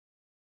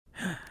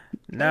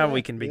Now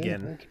we can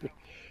begin.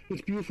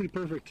 It's beautifully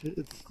perfect.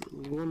 It's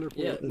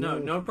wonderful. Yeah,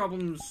 no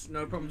problems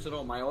at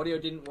all. My audio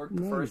didn't work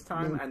the first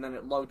time, and then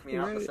it logged me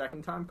out the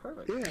second time.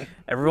 Perfect. Yeah.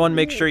 Everyone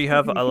make sure you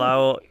have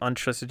allow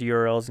untrusted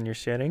URLs in your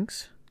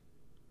settings.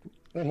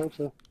 I hope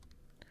so.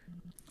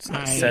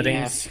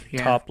 Settings,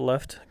 top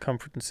left,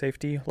 comfort and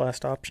safety,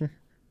 last option.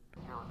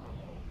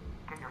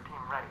 Get your team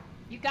ready.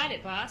 You got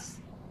it, boss.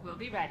 We'll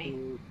be ready.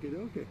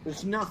 Okay.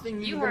 There's nothing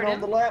You even heard on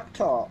him. the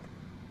laptop.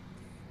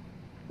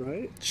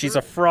 Right? She's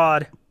a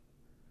fraud.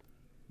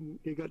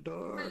 It got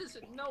dark. Where is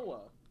it, Noah?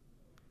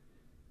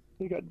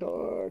 It got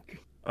dark.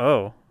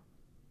 Oh.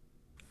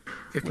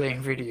 You're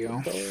playing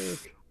video.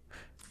 Dark.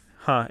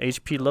 Huh,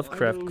 HP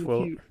Lovecraft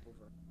quote.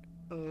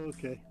 Oh,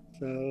 okay.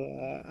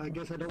 So, I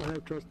guess I don't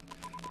have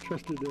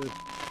untrusted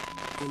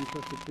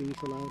things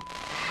allowed.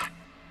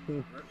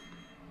 So,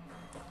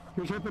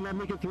 here's hoping I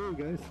make it through,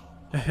 guys.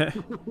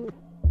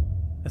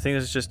 I think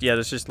there's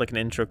just like an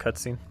intro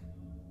cutscene.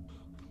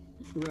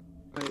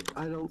 Right,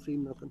 I don't see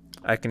nothing.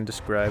 I can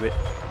describe it.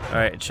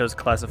 Alright, it shows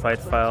classified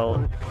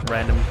file,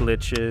 random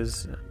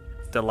glitches,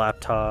 the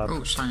laptop.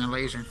 Oh, cyan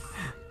laser.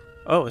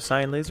 Oh, a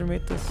cyan laser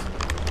made this?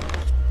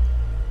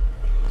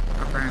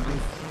 Apparently.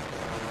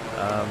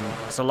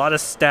 There's a lot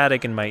of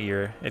static in my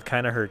ear. It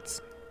kind of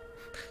hurts.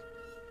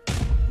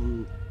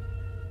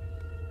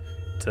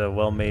 It's a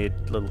well-made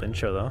little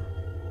intro, though.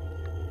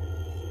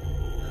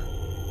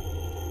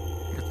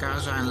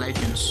 Gaza and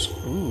Legends.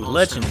 Ooh, also.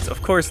 Legends.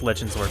 Of course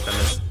Legends worked on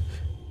this.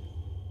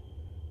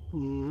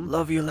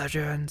 Love you,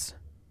 Legends.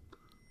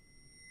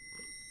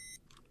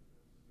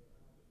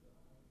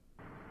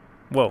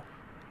 Whoa.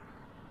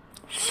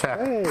 Fuck.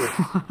 Hey!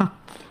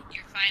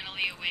 You're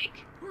finally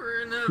awake.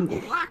 We're in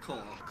a Black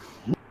Hawk.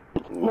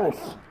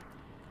 Nice.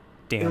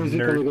 Damn Is it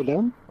gonna go nerd.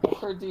 down?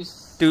 Heard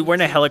these Dude, we're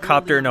in a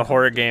helicopter in a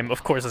horror game.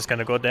 Of course it's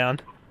gonna go down.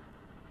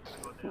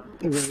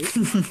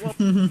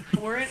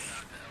 Right.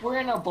 We're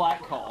in a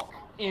Black Hawk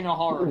in a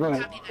horror.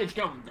 Right. It's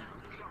going down.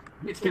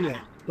 It's gonna Yeah.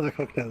 happen. Black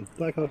Hawk down.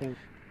 Black Hawk down.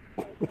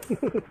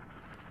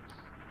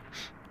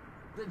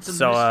 It's a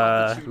So, missed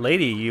opportunity.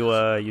 lady,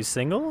 you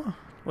single?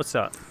 What's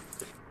up?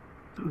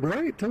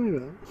 Right? Tell me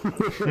about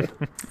it.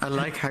 I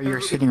like how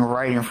you're sitting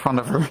right in front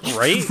of her.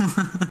 Right?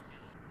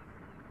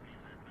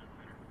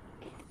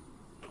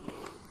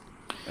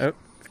 Oh,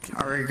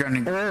 Are we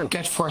gonna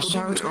get forced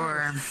out,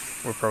 or...?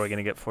 we're probably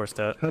gonna get forced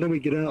out. How do we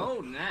get out?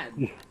 Oh,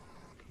 Ned.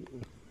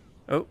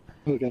 Oh,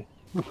 Okay.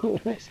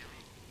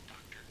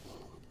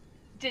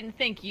 Didn't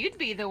think you'd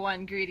be the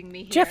one greeting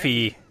me here.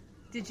 Jeffy!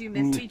 Did you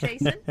miss me,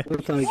 Jason?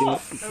 That's how I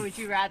get Or would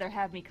you rather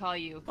have me call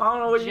you I don't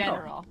know what you're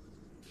General?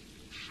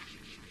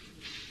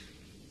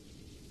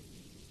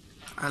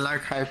 I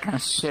like how you can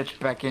sit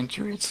back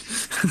into it.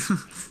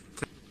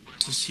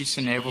 The seats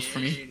enabled for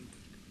me.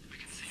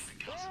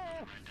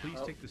 Please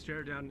take the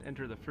stair down and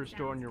enter the first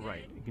door on your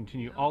right, and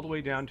continue all the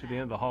way down to the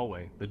end of the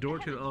hallway. The door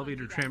to the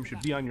elevator tram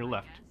should be on your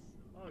left.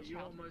 Oh, you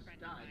almost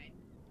died.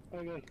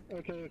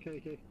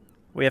 Okay.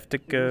 We have to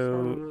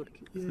go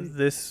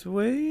this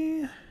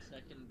way?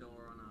 Second door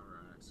on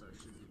our right, so it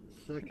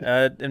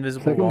should be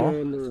Invisible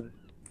wall.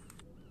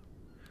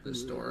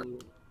 this door.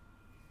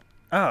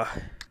 Ah.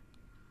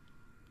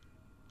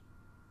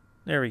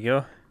 There we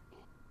go.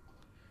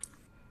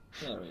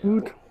 There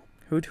we go.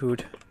 Hoot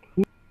hoot.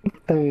 Hey.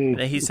 And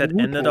then he said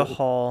end of the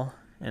hall,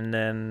 and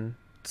then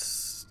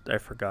I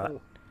forgot.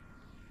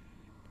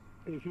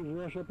 If you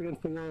rush up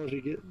against the walls,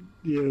 you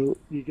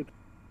get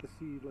to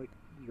see like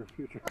your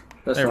future.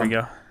 There we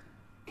go.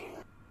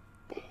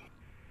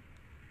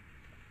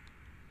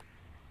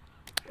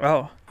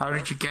 Oh, How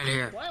did you get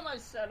here? Why am I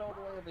set all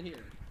the way over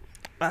here?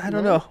 I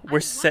don't know. We're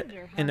I set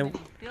wonder how in a many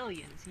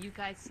billions you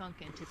guys sunk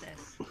into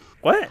this.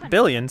 what?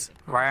 Billions?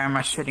 Why am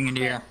I sitting in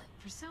the air?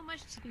 For so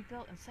much to be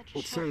built in such a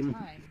Well, short same.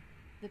 time,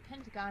 the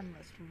Pentagon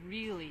must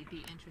really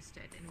be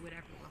interested in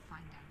whatever we'll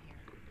find down here.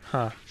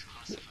 Huh.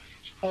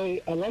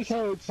 I like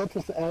how it puts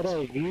us at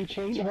our view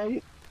chain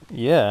height.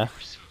 Yeah.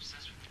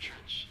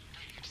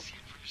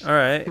 All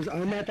right. Because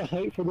I'm at the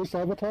height for this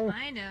avatar,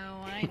 I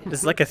know. This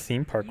is like a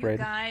theme park You ride.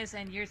 guys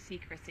and your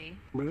secrecy.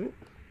 right?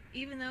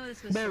 Even though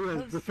this was But,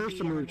 supposed the to first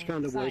be on Submerged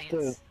kind of was, science,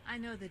 too. I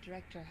know the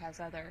director has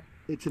other.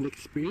 It's an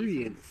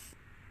experience.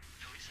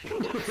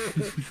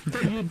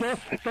 But you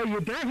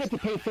don't have to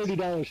pay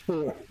 $30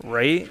 for.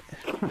 Right?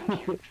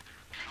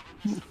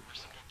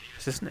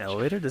 Is this an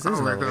elevator? This is Oh,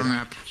 an we're going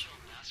elevator. up.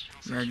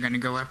 We're gonna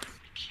go up.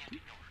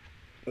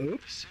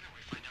 Oops.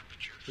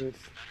 Yes.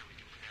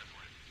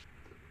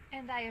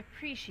 And I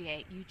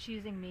appreciate you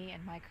choosing me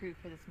and my crew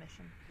for this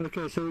mission.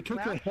 Okay, so we took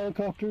Well, a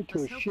helicopter to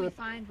a let's hope we ship,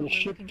 find and a what we're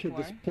ship looking to for,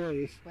 this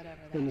place, whatever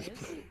and that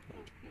this is.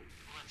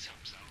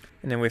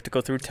 And then we have to go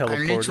through I'm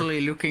teleporter.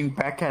 literally looking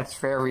back at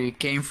where we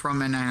came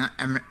from, and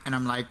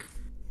I'm like,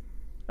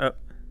 Oh,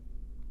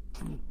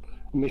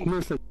 makes no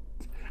sense.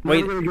 Now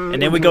wait. we're gonna go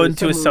And then we go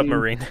into a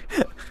submarine.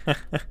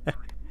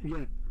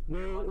 Yeah.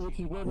 Which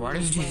is what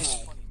is this?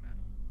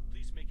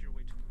 Please make your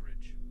way to the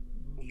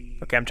bridge.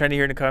 Okay, I'm trying to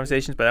hear the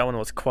conversations, but that one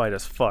was quiet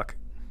as fuck.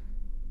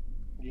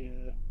 Yeah.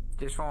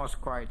 This one was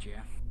quiet,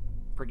 yeah.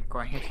 Pretty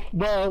quiet.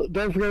 Well,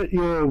 don't forget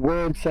your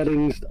word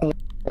settings.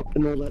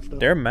 and all that stuff.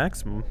 They're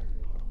maximum.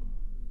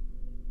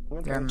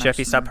 Okay.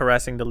 Jeffy, stop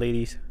harassing the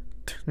ladies.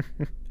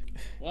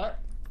 What?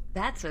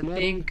 That's a No,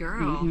 big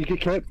girl. You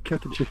get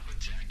Captain Chief.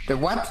 The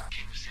what?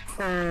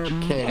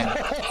 Okay, then.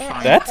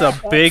 Fine. That's a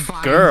big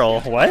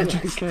girl. What?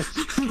 Okay.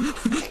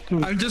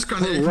 I'm just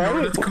gonna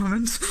ignore the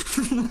comments.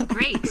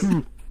 Great.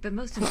 But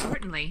most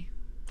importantly,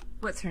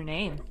 what's her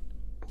name?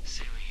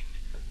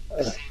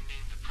 Oh,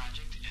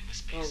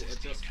 it's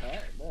just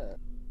her?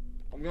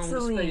 I'm going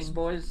to space, Celine.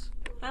 boys.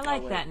 I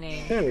like that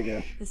name. There we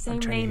go. The same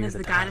trying to name hear as the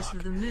the goddess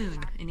of the moon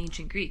in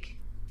ancient Greek.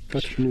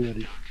 That's me,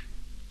 Eddie.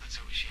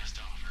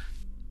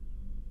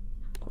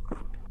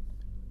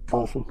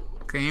 Awesome.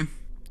 Okay.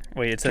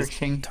 Wait, it says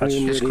Touching touch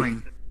the ready.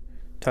 screen.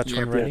 touch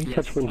when Yep, ready. yes.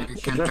 Touch one. You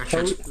can Just touch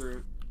it. height.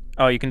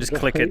 Oh, you can just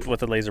click it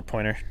with a laser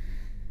pointer.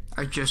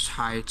 I just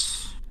hide.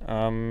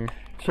 So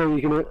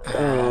you can.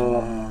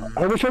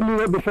 I wish I knew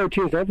that before I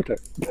changed avatar.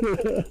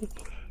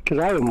 Because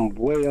I am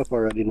way up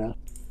already now.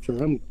 So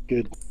I'm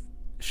good.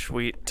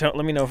 Sweet. Let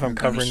me know if I'm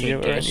covering you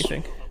or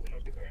anything.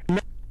 No.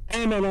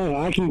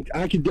 I can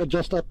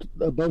adjust up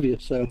above you.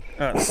 So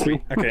Oh,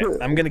 sweet. Okay,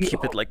 I'm gonna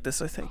keep it like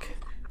this, I think.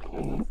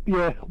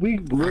 yeah, we're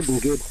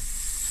good.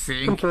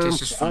 Think Confirm.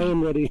 this is I fine.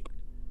 am ready.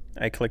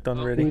 I clicked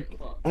on ready.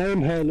 I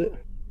am Hamlet.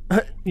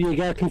 You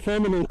gotta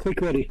confirm and then click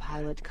ready.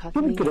 Pilot Look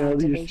cufflink at all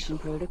these. activation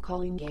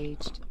protocol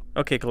engaged.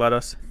 Okay,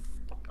 GLaDOS.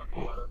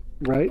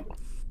 Right?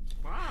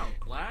 Wow,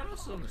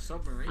 GLaDOS on the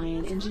submarine.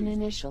 Ion engine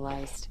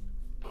initialized.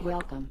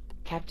 Welcome,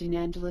 Captain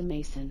Angela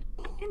Mason.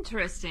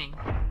 Interesting.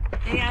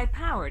 AI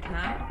powered,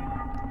 huh?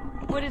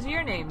 What is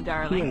your name,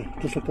 darling?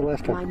 Yeah, just like the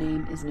last My time.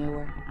 name is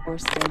Noah, or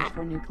stands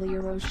for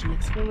Nuclear Ocean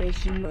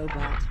Exploration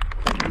Robot.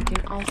 You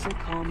can also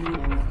call me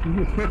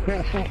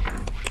Noah.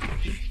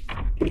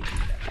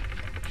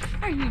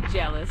 Are you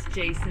jealous,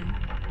 Jason?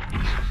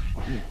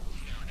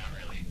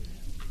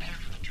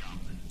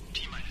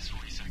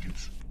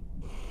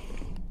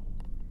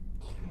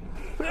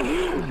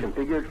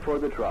 Configured for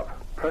the drop.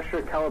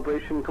 Pressure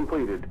calibration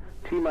completed.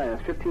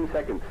 T-minus 15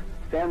 seconds.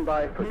 Stand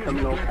by for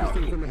terminal count.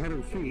 From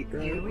 100 feet,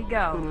 right? Here we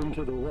go. And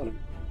into the water.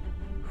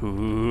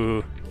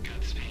 Ooh.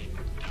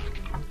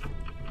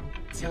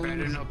 You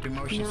better not be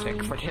motion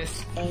sick for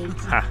this. 8,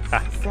 Ha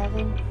ha.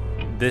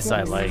 7, This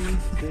I like.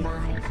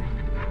 5,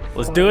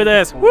 Let's do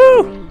this.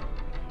 Woo!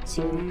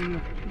 2,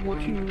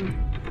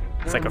 1.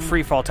 It's like a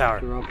free fall tower.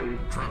 Dropping.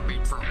 Drop me,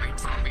 drop me,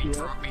 drop me,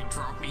 drop me,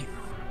 drop me.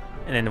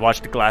 And then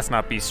watch the glass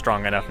not be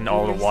strong enough and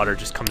all the water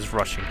just comes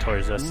rushing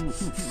towards us.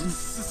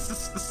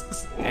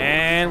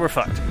 And we're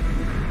fucked.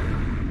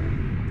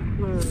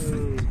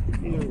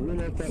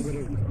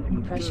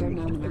 Pressure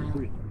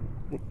nominal.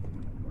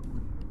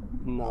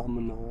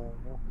 Nominal.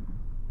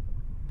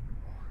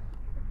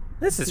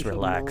 This is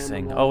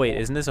relaxing. Oh wait,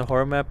 isn't this a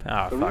horror map?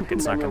 Ah, fuck,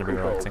 it's not gonna be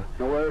relaxing.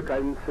 No air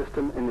guidance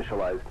system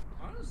initialized.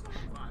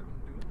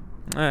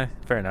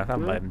 Fair enough,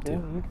 I'm vibing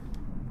too.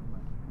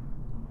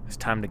 It's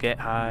time to get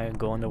high and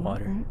go in the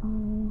water.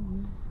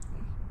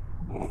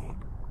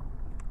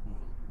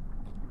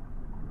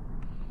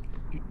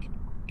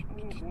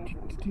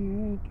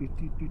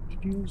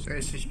 So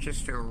is this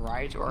just a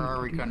ride, or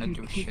are we gonna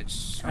do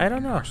shit? I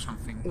don't know. Or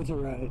something? It's a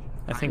ride.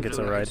 I think it's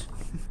a ride.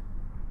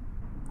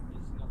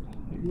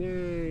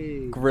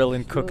 Yay. Grill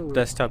and cook Slow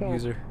desktop top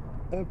user.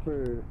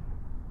 Upper.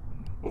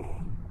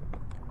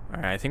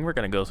 Alright, I think we're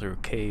gonna go through a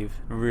cave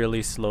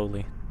really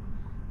slowly.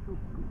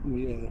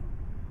 Yeah.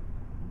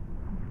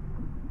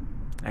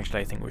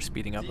 Actually, I think we're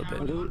speeding up a I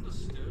bit. don't,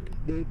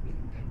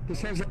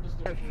 this has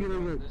that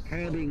feeling of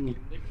padding.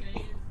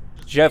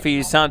 Jeffy,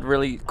 you sound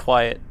really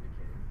quiet.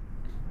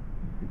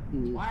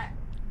 What?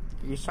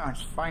 You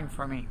sounds fine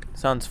for me.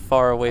 Sounds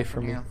far away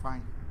from me. Yeah,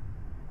 fine.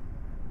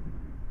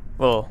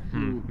 Well,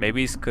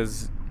 maybe it's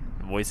because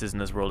voices in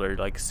this world are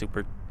like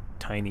super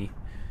tiny.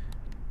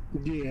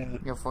 Yeah.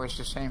 Your voice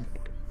the same.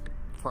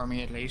 For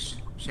me at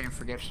least. Same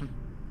for Gibson.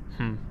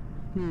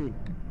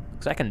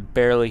 Because I can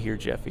barely hear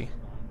Jeffy.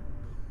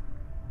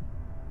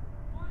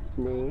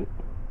 Right.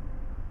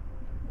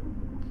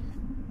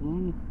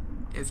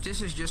 If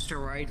this is just a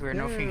ride where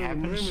nothing Yeah,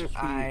 happens, normal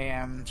I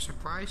am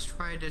surprised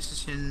why this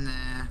is in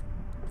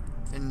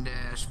the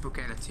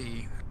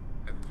Spookality.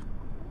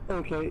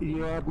 Okay,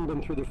 you haven't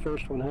been through the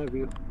first one, have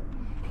you?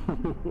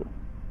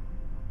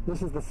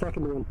 This is the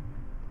second one.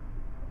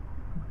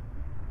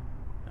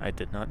 I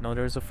did not know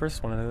there was a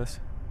first one of this.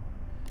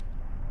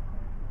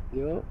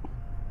 Yep.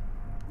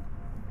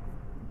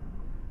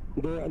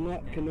 They're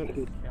not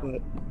connected,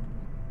 but...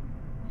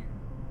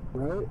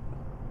 Right?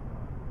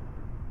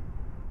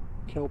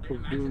 Kelp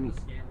of Doom.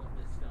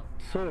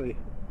 Sorry.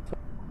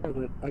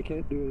 I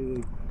can't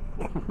do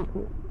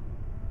anything.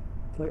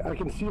 It's like, I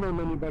can see my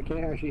menu, but I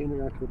can't actually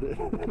interact with it.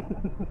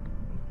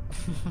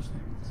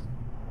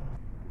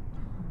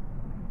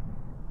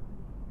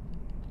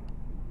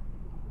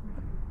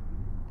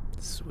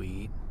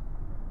 Sweet.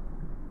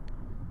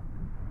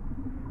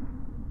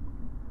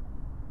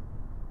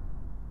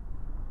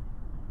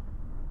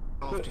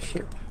 Off the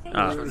ship.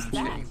 Ah, What's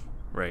that?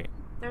 right.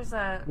 There's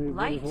a Wait, what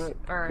light is what?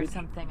 or Which-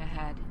 something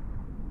ahead.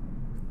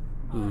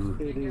 Ooh.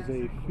 It is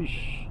a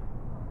fish.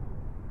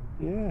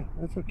 Yeah,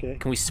 that's okay.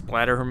 Can we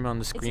splatter him on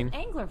the screen? It's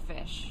an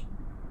anglerfish. It's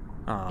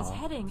Oh.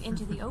 heading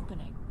into the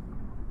opening.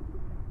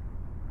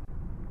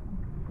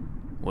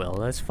 Well,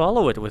 let's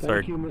follow it with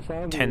Thank you, Miss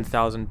our Obvious.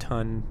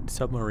 10,000-ton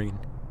submarine.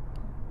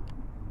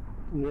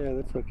 Yeah,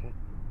 that's okay.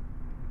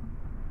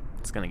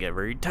 It's gonna get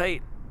very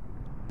tight.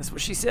 That's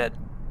what she said.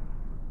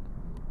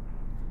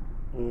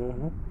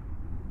 Uh-huh.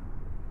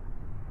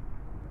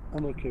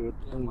 I'm okay with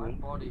Yeah, my anyway.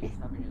 body's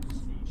having a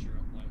seizure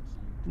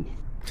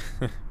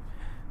at night.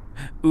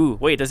 Ooh,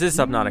 wait, this is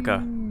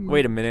Subnautica.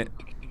 Wait a minute.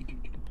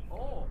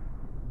 Oh.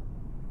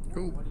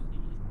 Ooh.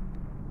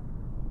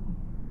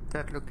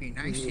 That looking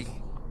nicey.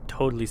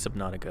 Totally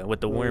Subnautica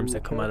with the worms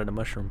that come out of the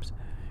mushrooms.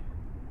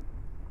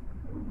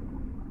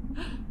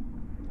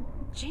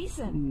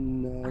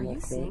 Jason, No, are not you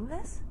quite. seeing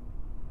this?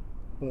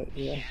 But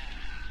yeah.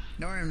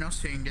 No, I'm not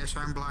seeing this.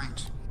 I'm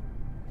blind.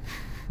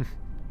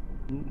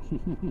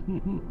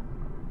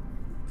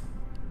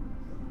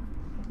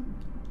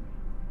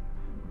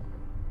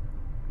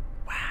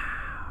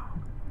 Wow.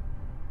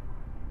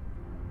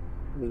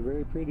 It was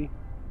very pretty.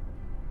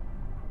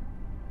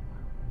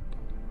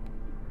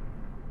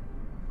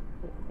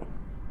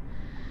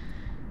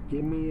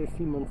 Give me a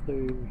sea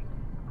monster.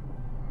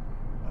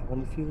 I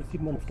want to see the sea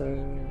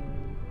monster.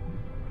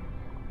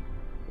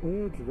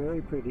 It's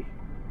very pretty.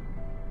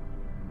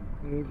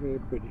 Very, very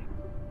pretty.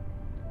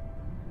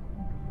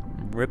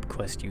 Rip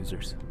Quest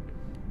users.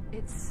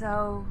 It's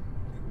so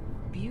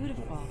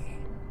beautiful.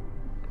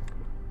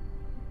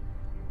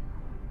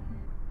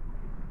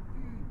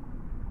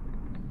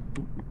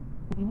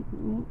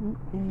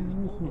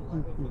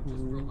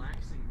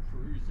 Relaxing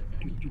cruise, if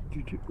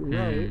any.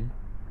 Right.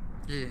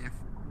 Yeah.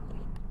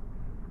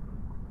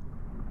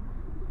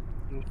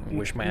 I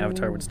wish my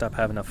avatar would stop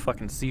having a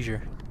fucking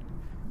seizure.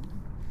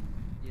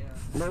 Yeah.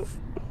 Nope.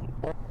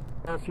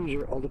 All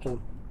seizure all the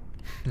time.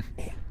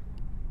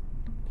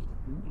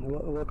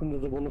 Welcome to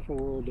the wonderful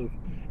world of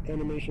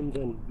animations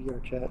and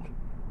VRChat.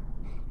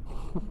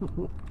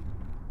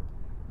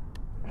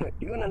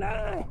 You're gonna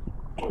die!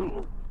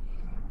 You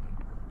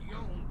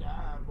gonna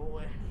die,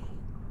 boy.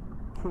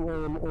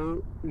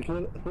 Old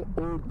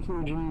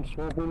Cajun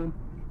swamp woman.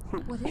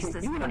 What is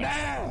this You're gonna place?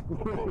 die!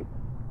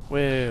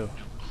 Whoa.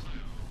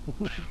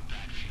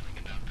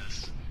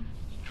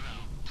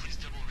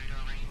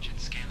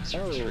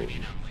 Oh,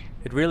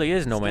 It really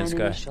is No Man's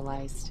Scan Sky.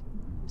 initialized.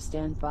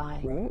 Stand by.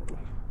 right?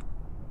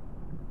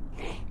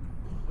 We've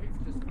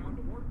just found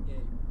a work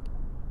game.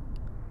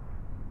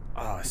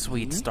 Oh,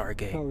 sweet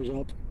Stargate. Powers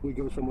up. We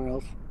go somewhere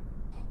else.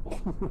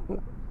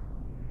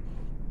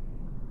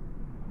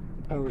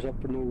 Powers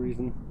up for no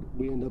reason.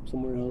 We end up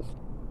somewhere else.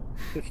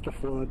 It's the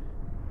flood.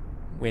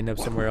 We end up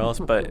somewhere else,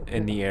 but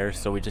in the air,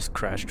 so we just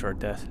crash to our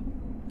death.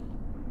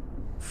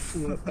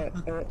 Yeah,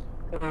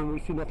 and we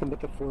see nothing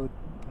but the flood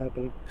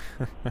happening.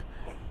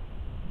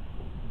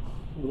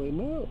 We're like,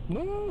 no,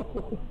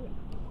 no!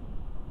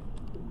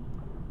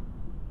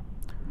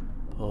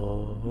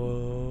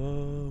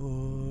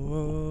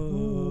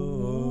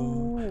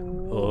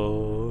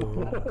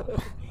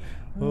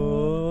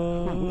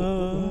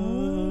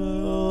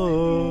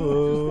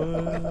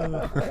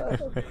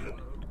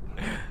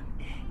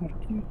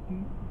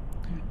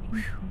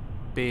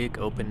 Big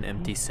open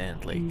empty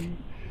sand lake.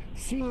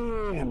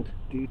 Sand!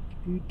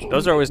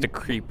 Those are always the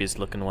creepiest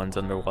looking ones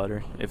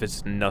underwater. If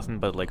it's nothing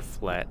but like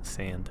flat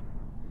sand.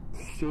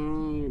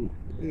 Sand.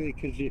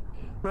 Because you...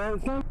 Well,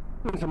 it's not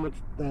so much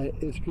that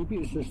it's creepy,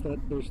 it's just that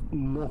there's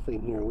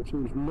nothing here, which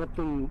means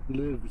nothing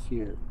lives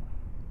here.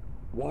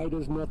 Why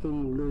does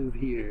nothing live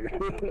here?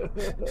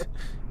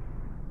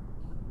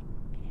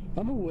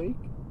 I'm awake.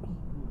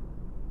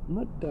 I'm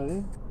not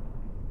dying.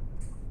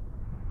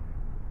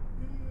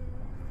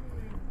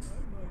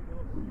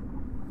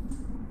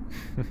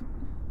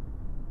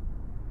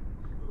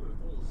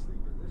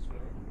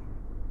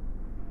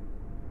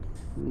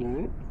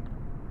 Right.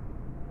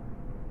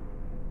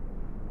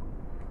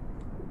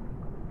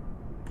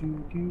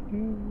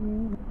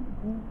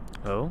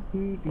 Oh?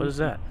 What is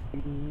that?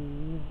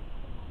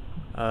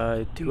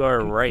 To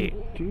our right.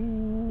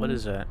 What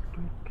is that?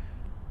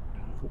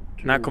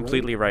 Not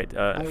completely right.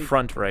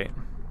 Front right.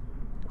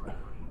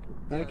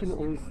 I can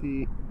only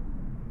see...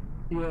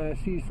 Yeah, I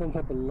see some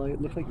type of light.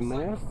 Looks like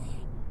masts.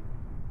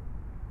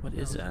 What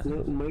is that?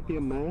 It might be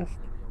a mast.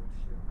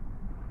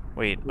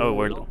 Wait, oh,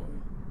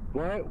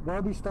 Why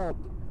we stopped?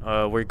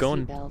 we're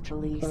going... Seatbelt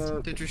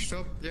released. Did you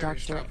stop? Yeah, we Dr.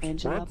 stopped.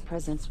 Angela What?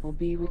 presence will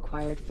be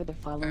required for the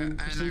following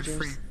And I'm free.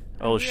 procedures.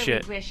 Oh I really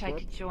shit. wish I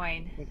could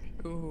join,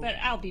 Ooh. but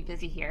I'll be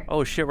busy here.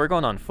 Oh shit, we're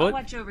going on I'll foot?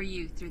 watch over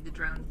you through the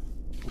drone.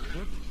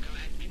 Okay.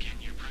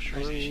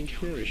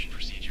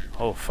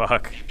 Oh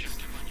fuck.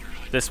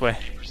 This way.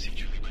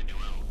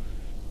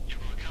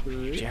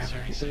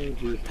 Jabbers.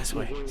 This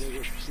way.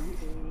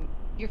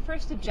 Your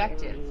first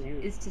objective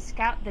is to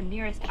scout the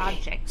nearest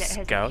object that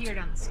has Scout? appeared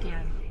on the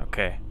scan.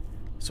 Okay.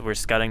 So we're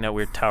scouting that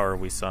weird tower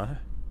we saw.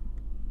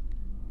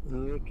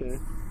 Okay.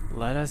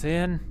 Let us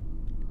in.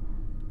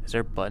 Is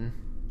there a button?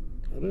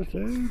 Let us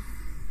in.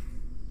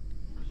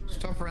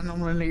 Stop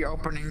randomly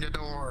opening the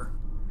door.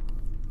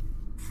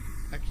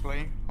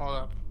 Actually, hold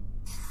up.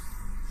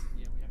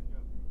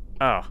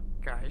 Oh.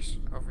 guys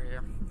over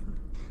here.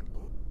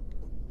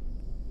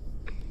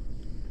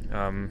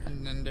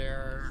 And then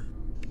there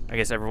I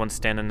guess everyone's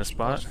standing in the are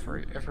spot. spots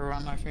for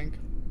everyone, I think.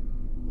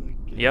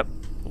 Yep.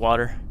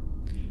 Water.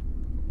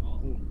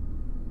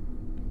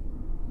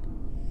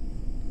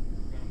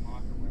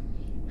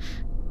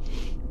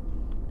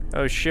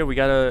 Oh shit, we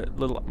got a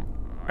little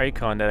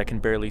icon that I can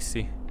barely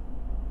see.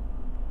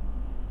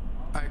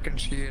 I can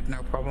see it,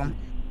 no problem.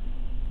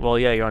 Well,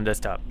 yeah, you're on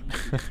desktop.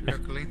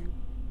 Luckily.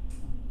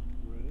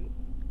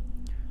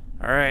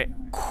 Alright.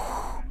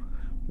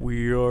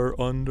 We are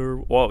under...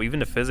 Whoa, even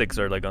the physics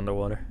are like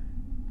underwater.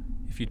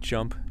 If you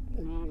jump.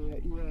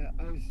 Yeah,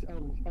 I see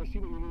what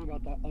you mean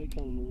about that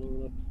icon in the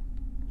lower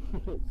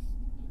left.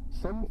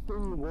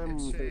 Something wrong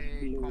It's with a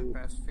the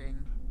compass thing.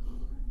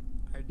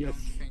 I Yes.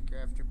 don't think you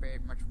have to pay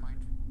much mind.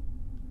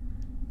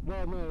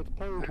 Well, no, it's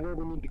pointing to where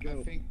we need to go.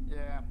 I think,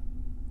 yeah,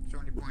 it's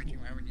only pointing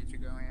where we need to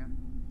go, yeah.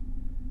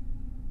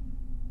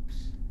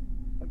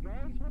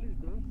 Guys, what is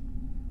this?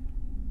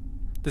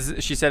 This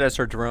is, she said that's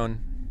her drone.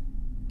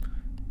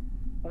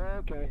 Oh,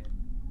 okay.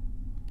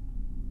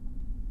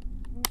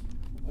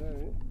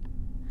 Alright.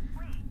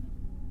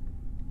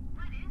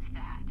 What is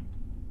that?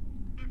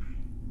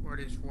 What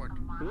is what?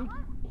 Hmm?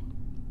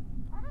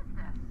 What is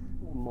this?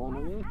 A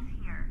monolith? What's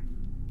here?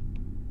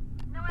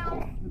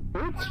 Noel,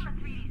 Oops. perform a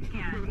 3D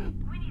scan.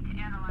 We need to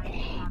analyze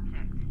the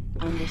object.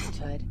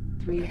 Understood.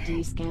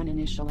 3D scan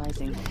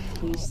initializing.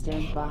 Please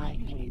stand by.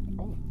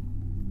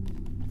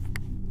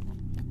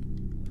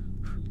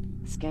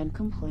 Scan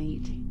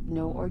complete.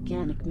 No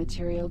organic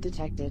material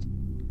detected.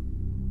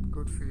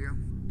 Good for you.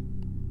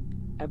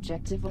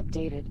 Objective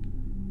updated.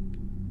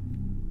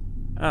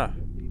 Ah.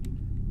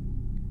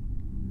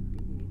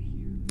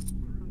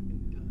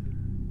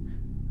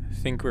 I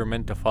think we're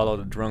meant to follow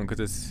the drone because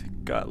it's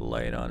got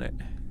light on it.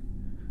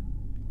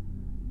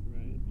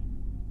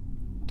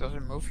 Does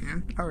it move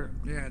you? Oh,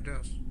 yeah, it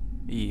does.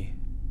 E.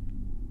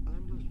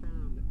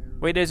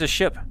 Wait, there's a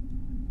ship.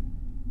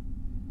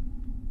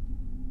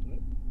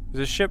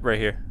 There's a ship right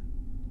here.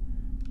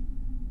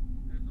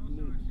 There's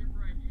also a ship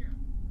right here.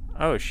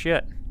 Oh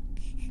shit.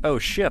 Oh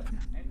ship.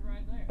 And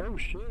right there. Oh,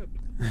 shit.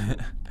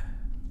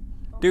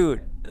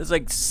 Dude, there's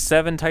like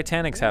 7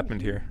 Titanics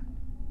happened here.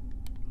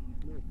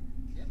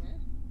 Yeah, man.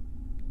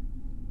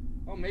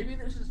 Oh, maybe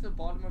this is the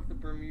bottom of the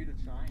Bermuda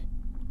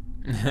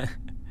Triangle.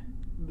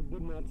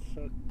 Wouldn't that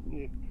suck?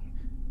 Yeah.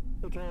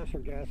 It's all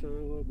Sargasso a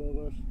little above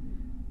us.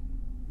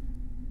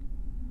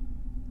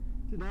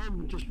 And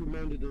I'm just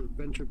reminded of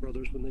Venture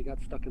Brothers when they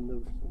got stuck in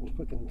the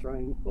fucking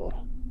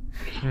triangle.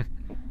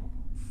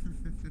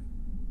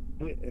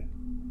 Yeah.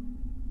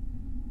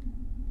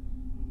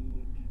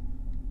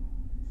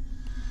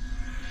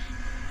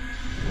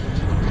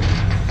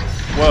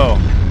 Whoa.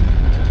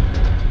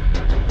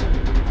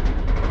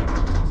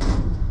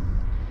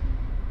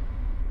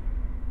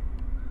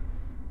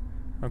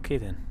 Okay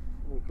then.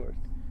 Of course.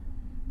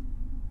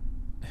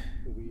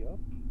 Are we up?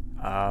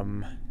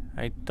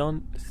 I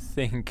don't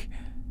think.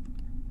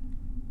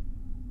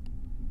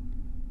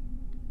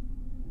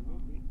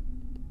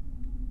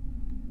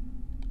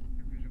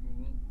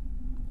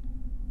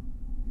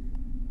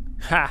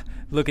 Ha!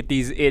 Look at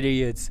these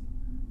idiots.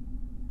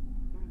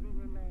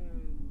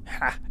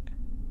 Ha!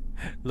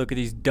 Look at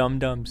these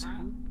dum-dums.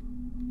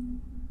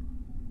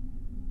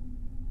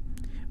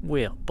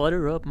 Well,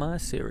 butter up my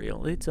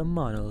cereal. It's a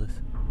monolith.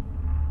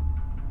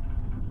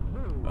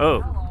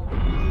 Oh.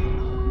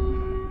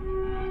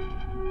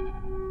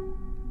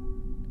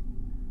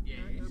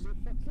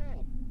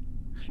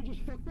 She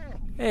just fucked off.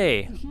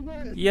 Hey. You see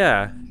that?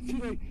 Yeah. She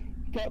like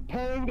got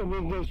panged and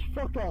then just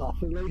fucked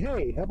off. And like,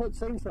 hey, how about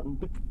saying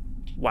something?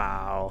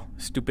 Wow.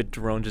 Stupid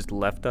drone just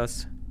left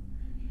us.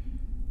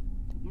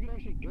 You can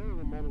actually go to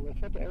the monolith. I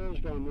thought the arrow's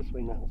going this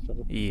way now,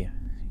 so. Yeah.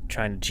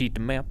 Trying to cheat the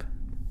map.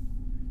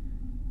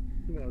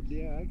 Well,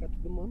 yeah, I got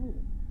to the monolith.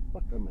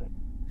 Fuck her, man.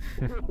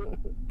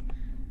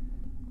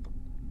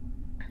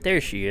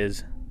 There she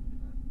is.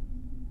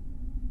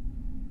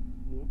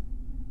 Yeah.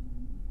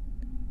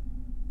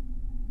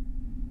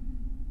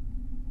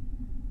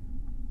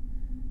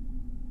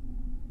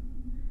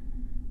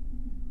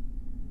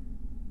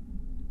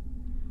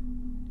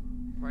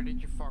 Why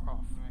did you fuck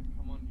off? Alright,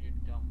 come on, you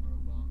dumb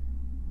robot.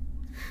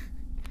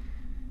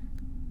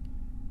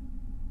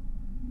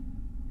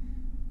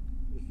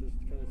 This is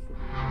kind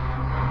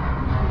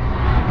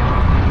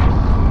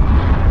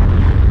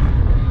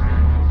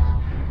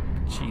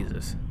of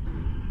Jesus.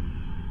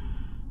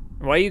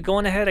 Why are you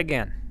going ahead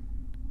again?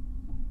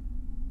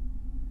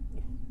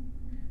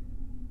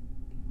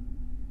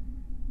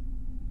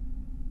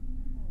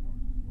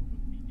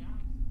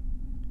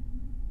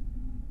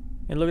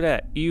 And look at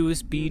that.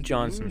 USB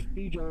Johnson.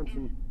 USB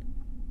Johnson.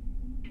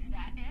 Is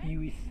that it?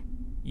 US.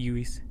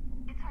 US.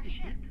 It's our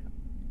ship.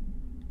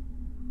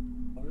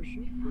 Our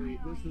ship? Wait,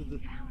 this is the.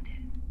 Found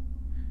it.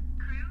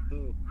 Crew,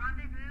 Oh.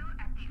 rendezvous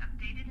at the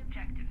updated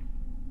objective.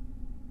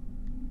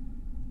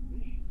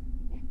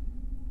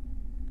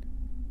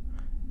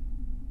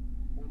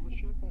 On the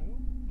ship, I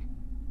hope.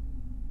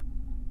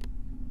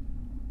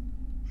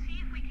 See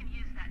if we can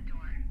use that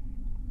door.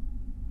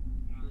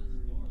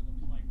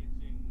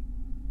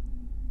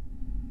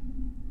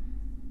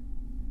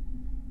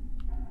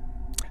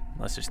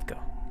 Let's just go.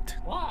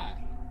 Why?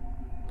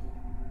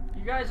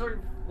 You guys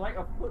are like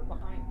a foot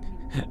behind me.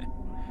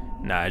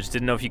 Nah, I just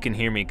didn't know if you can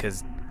hear me,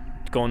 because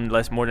going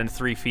more than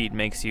 3 feet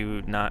makes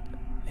you not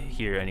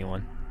hear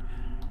anyone.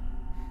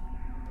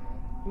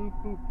 This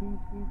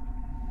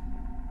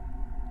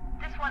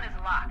one is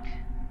locked.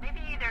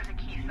 Maybe there's a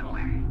key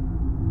somewhere.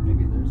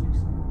 Maybe there's a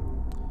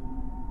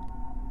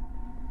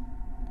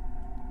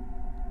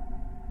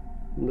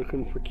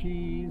Looking for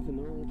keys in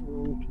all the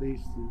wrong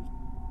places.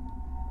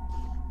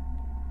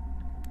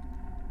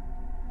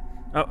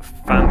 Oh,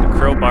 found the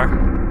crowbar.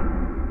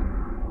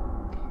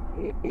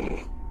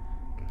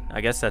 I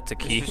guess that's a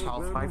key. This is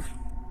half-life.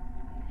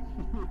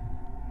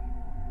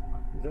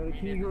 Is that a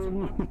key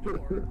going?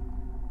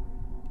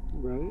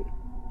 Right.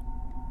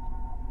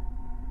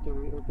 Can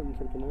we open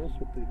something else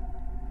with the...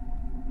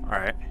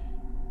 Alright.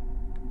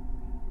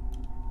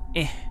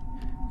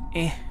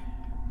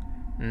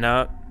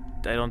 No,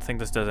 I don't think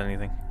this does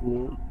anything.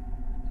 No.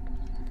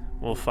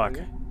 Well, fuck.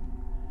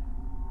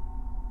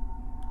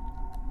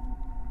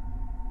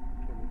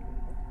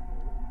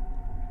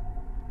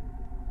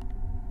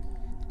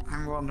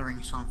 I'm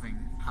wondering something.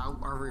 How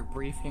are we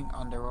breathing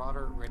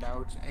underwater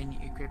without any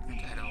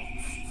equipment at all?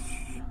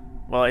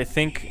 Well, I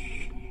think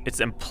it's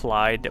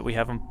implied that we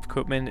have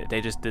equipment.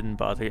 They just didn't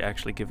bother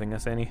actually giving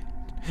us any.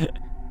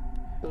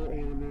 Or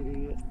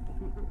animating it.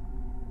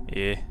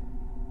 Yeah.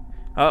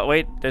 Oh,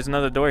 wait, there's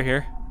another door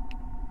here.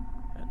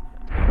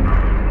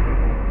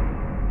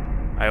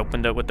 I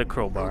opened it with the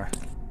crowbar.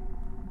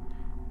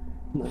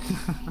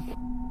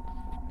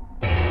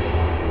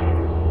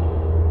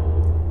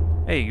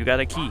 Hey, you got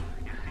a key.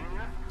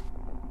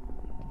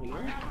 Hello?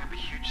 A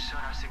huge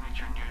sonar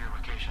signature near your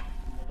location.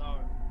 Although,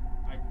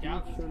 I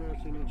doubt Huge sonar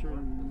signature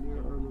near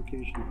our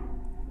location.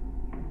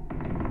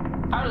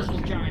 How does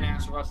this giant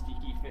ass rusty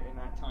key fit in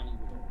that tiny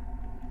door?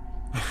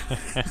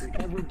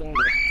 Recovered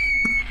data.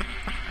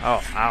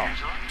 Oh, ow.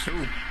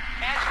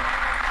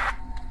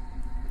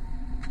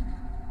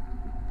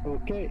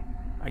 Okay.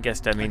 I guess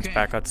that means Okay.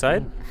 back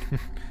outside.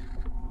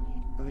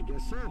 I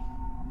guess so.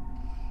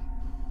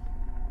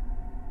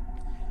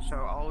 So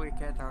all we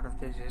get out of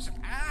this is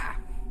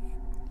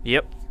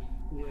Yep.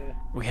 Yeah.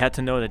 We had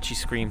to know that she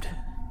screamed.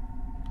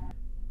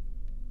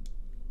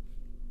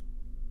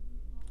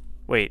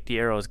 Wait, the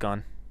arrow is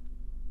gone.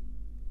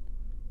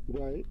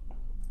 Right.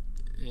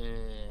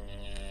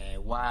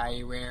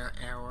 why, where,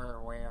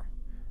 error, where?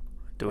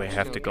 Do I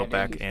have to go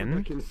back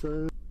in? Back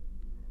inside.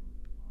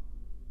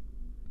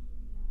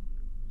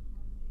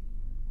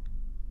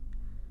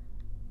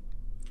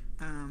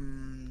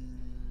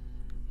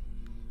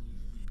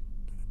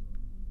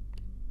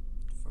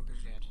 Fuck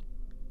is that?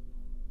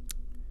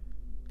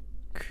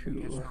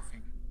 There's Cool.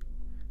 nothing.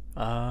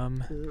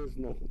 There's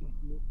nothing.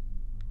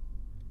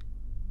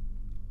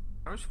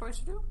 What are we supposed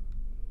to do?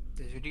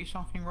 Did you do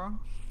something wrong?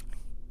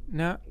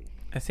 No,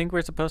 I think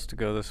we're supposed to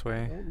go this I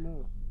way. don't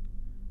know.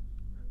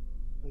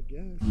 I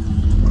guess.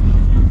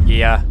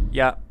 Yeah,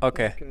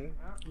 okay. Okay.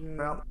 Yeah.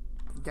 Well,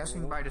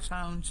 guessing by the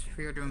sounds,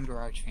 we are doing the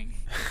right thing.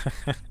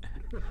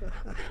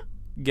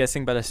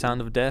 Guessing by the sound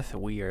of death,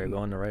 we are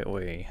going the right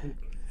way.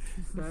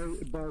 By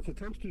the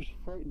attempts to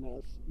frighten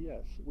us,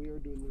 yes, we are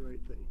doing the right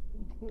thing.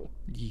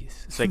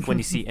 Yes. It's like when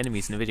you see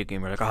enemies in a video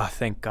game, we're like, oh,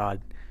 thank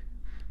God.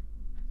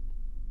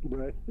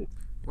 Right.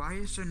 Why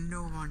is there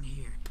no one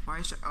here? Why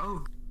is there...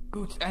 Oh,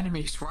 good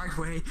enemies, right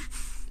way.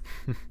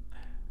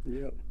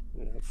 Yep.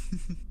 Yep.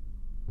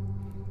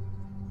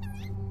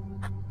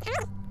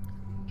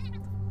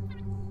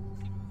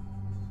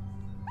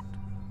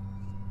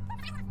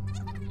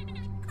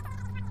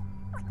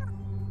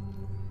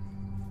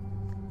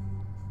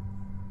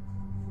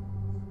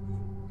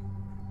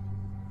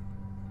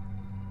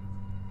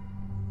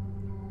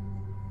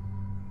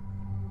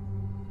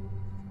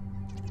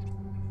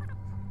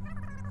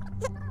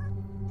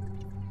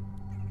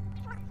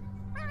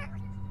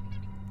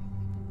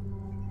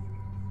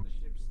 The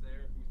ship's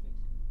there if you think.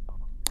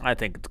 I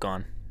think it's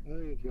gone.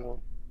 There you go.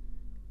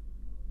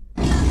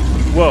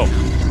 Whoa.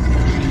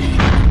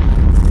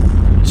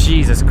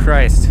 Jesus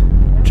Christ.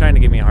 You're trying to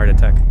give me a heart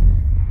attack. Look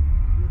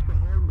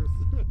behind us.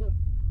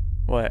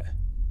 What?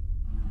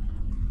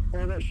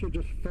 All that shit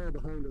just fell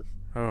behind us.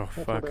 Oh,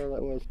 That's fuck. what all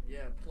that was.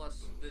 Yeah,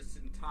 plus this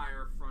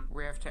entire front.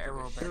 We have to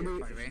arrow back, by the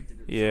way.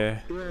 Yeah.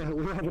 Yeah,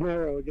 we have an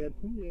arrow again.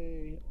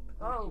 Yay.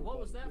 Oh, what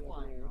was that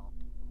flying from?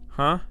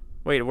 Huh?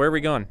 Wait, where are we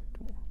going?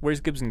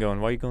 Where's Gibson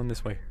going? Why are you going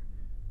this way?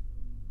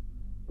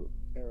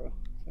 Arrow.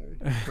 Sorry.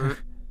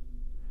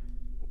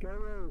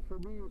 Arrow, for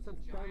me, since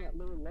it's down that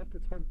lower left,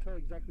 it's hard to tell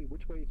exactly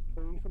which way it's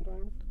pointing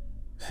sometimes.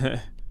 There's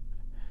a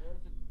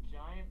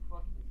giant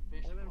fucking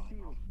fish. All I see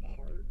is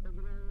part of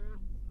an arrow. I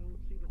don't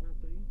see the whole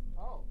thing.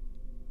 Oh.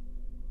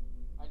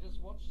 I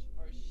just watched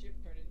our ship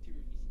turn into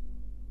a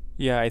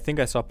Yeah, I think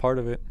I saw part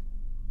of it.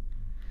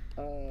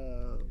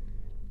 Okay.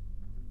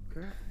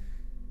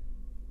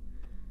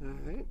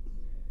 Alright.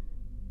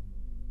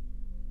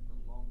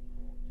 long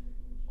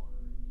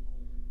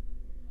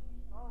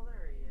Oh,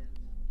 there he is.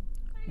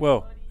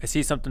 Whoa, I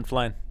see something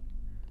flying.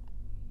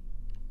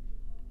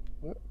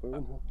 What? Where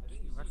am I? I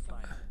think he's just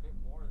like a bit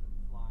more than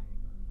flying.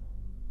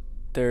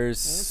 There's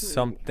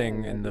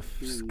something in the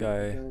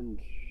sky.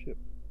 Ship.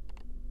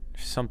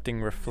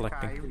 Something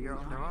reflecting. Sky, you're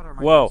underwater,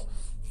 my Whoa! guess.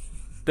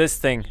 This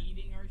thing.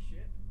 Eating our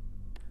shit?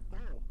 Oh,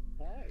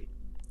 hi.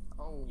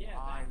 Oh, Yeah,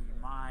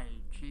 my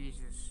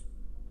Jesus.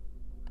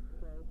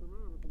 Sorry, it's a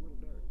little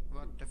dark.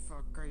 What the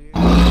fuck are you?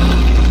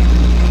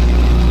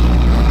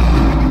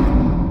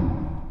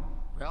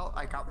 Well,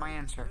 I got my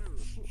answer.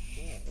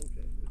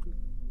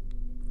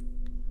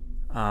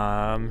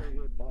 Very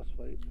good boss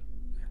fight.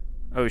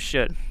 Oh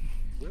shit.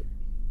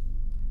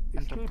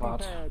 Escaping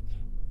Enterprise. pads.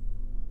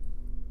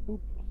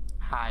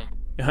 Hi.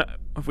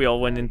 We all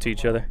went into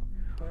each other.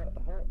 How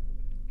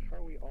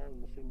are we all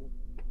in the same room?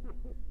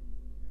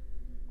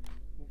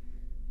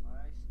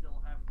 I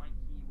still have my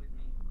key with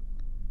me.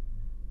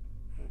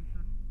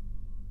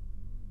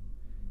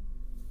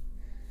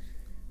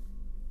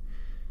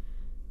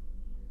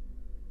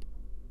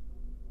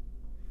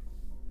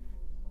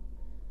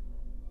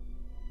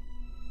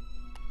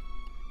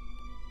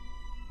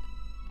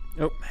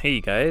 Oh, hey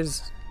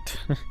guys.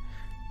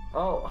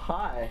 Oh,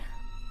 hi.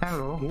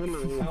 Hello.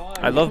 How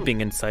are I love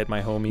being inside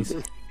my homies.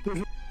 You're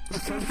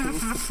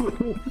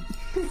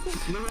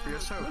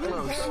so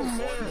close.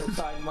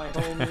 inside my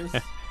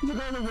homies. Look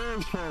at the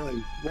whales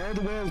falling. Why are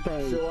the whales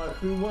dying? So,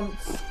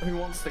 who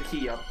wants the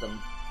key up them?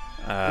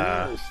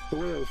 The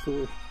whales.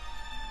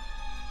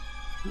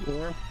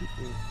 Well,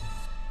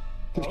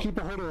 just keep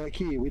a hold of that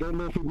key. We don't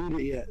know if we need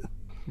it yet.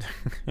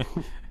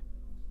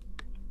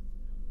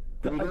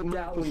 We I don't know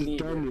doubt if we this is need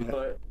done it, yet.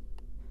 but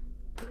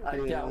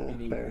I doubt we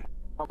need fair. it.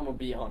 I'm gonna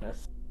be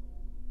honest.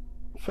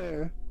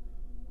 Fair.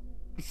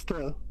 But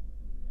still.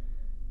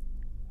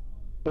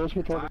 What's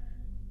with all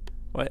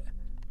What?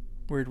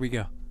 Where'd we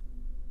go?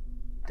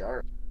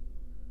 Dark.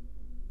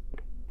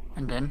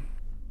 And then?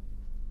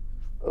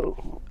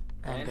 Oh,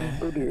 And then?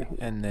 oh dear.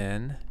 And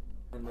then.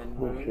 And then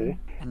Okay.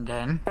 And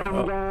then?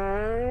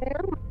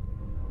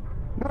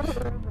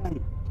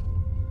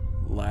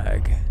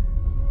 Lag.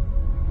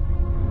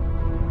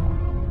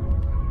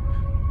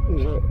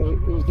 Is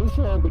this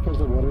all because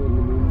the water in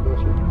the moon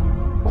desert?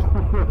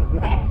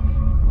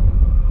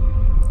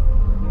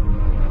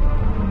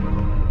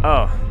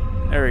 Oh,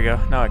 there we go.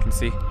 Now I can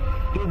see. Okay.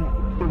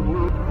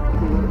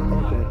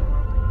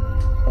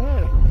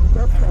 Oh,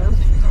 that's fine.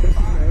 This is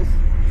nice.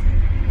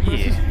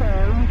 This is Yeah.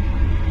 fine.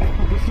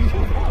 This is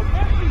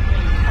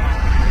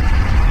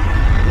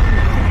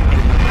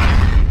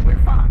we're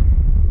fine.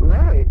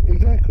 right,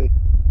 exactly.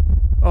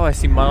 Oh, I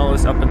see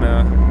monoliths up in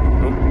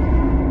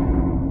the.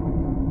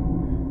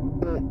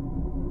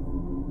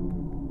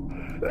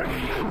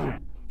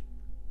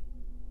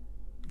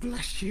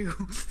 Bless you.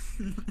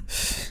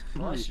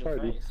 Bless your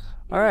Pardon. face.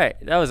 All right,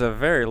 that was a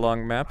very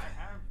long map, I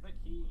have the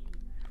key.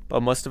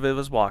 but most of it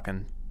was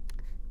walking.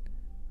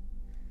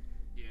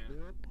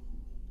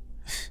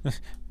 Yeah.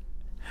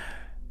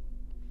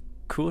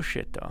 Cool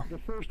shit though. The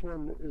first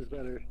one is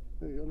better.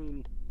 I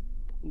mean,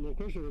 of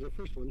course it was the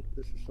first one.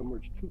 This is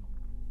Submerged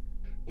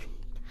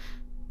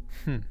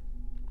 2.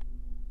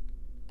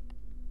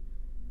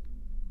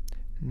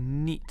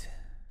 Neat.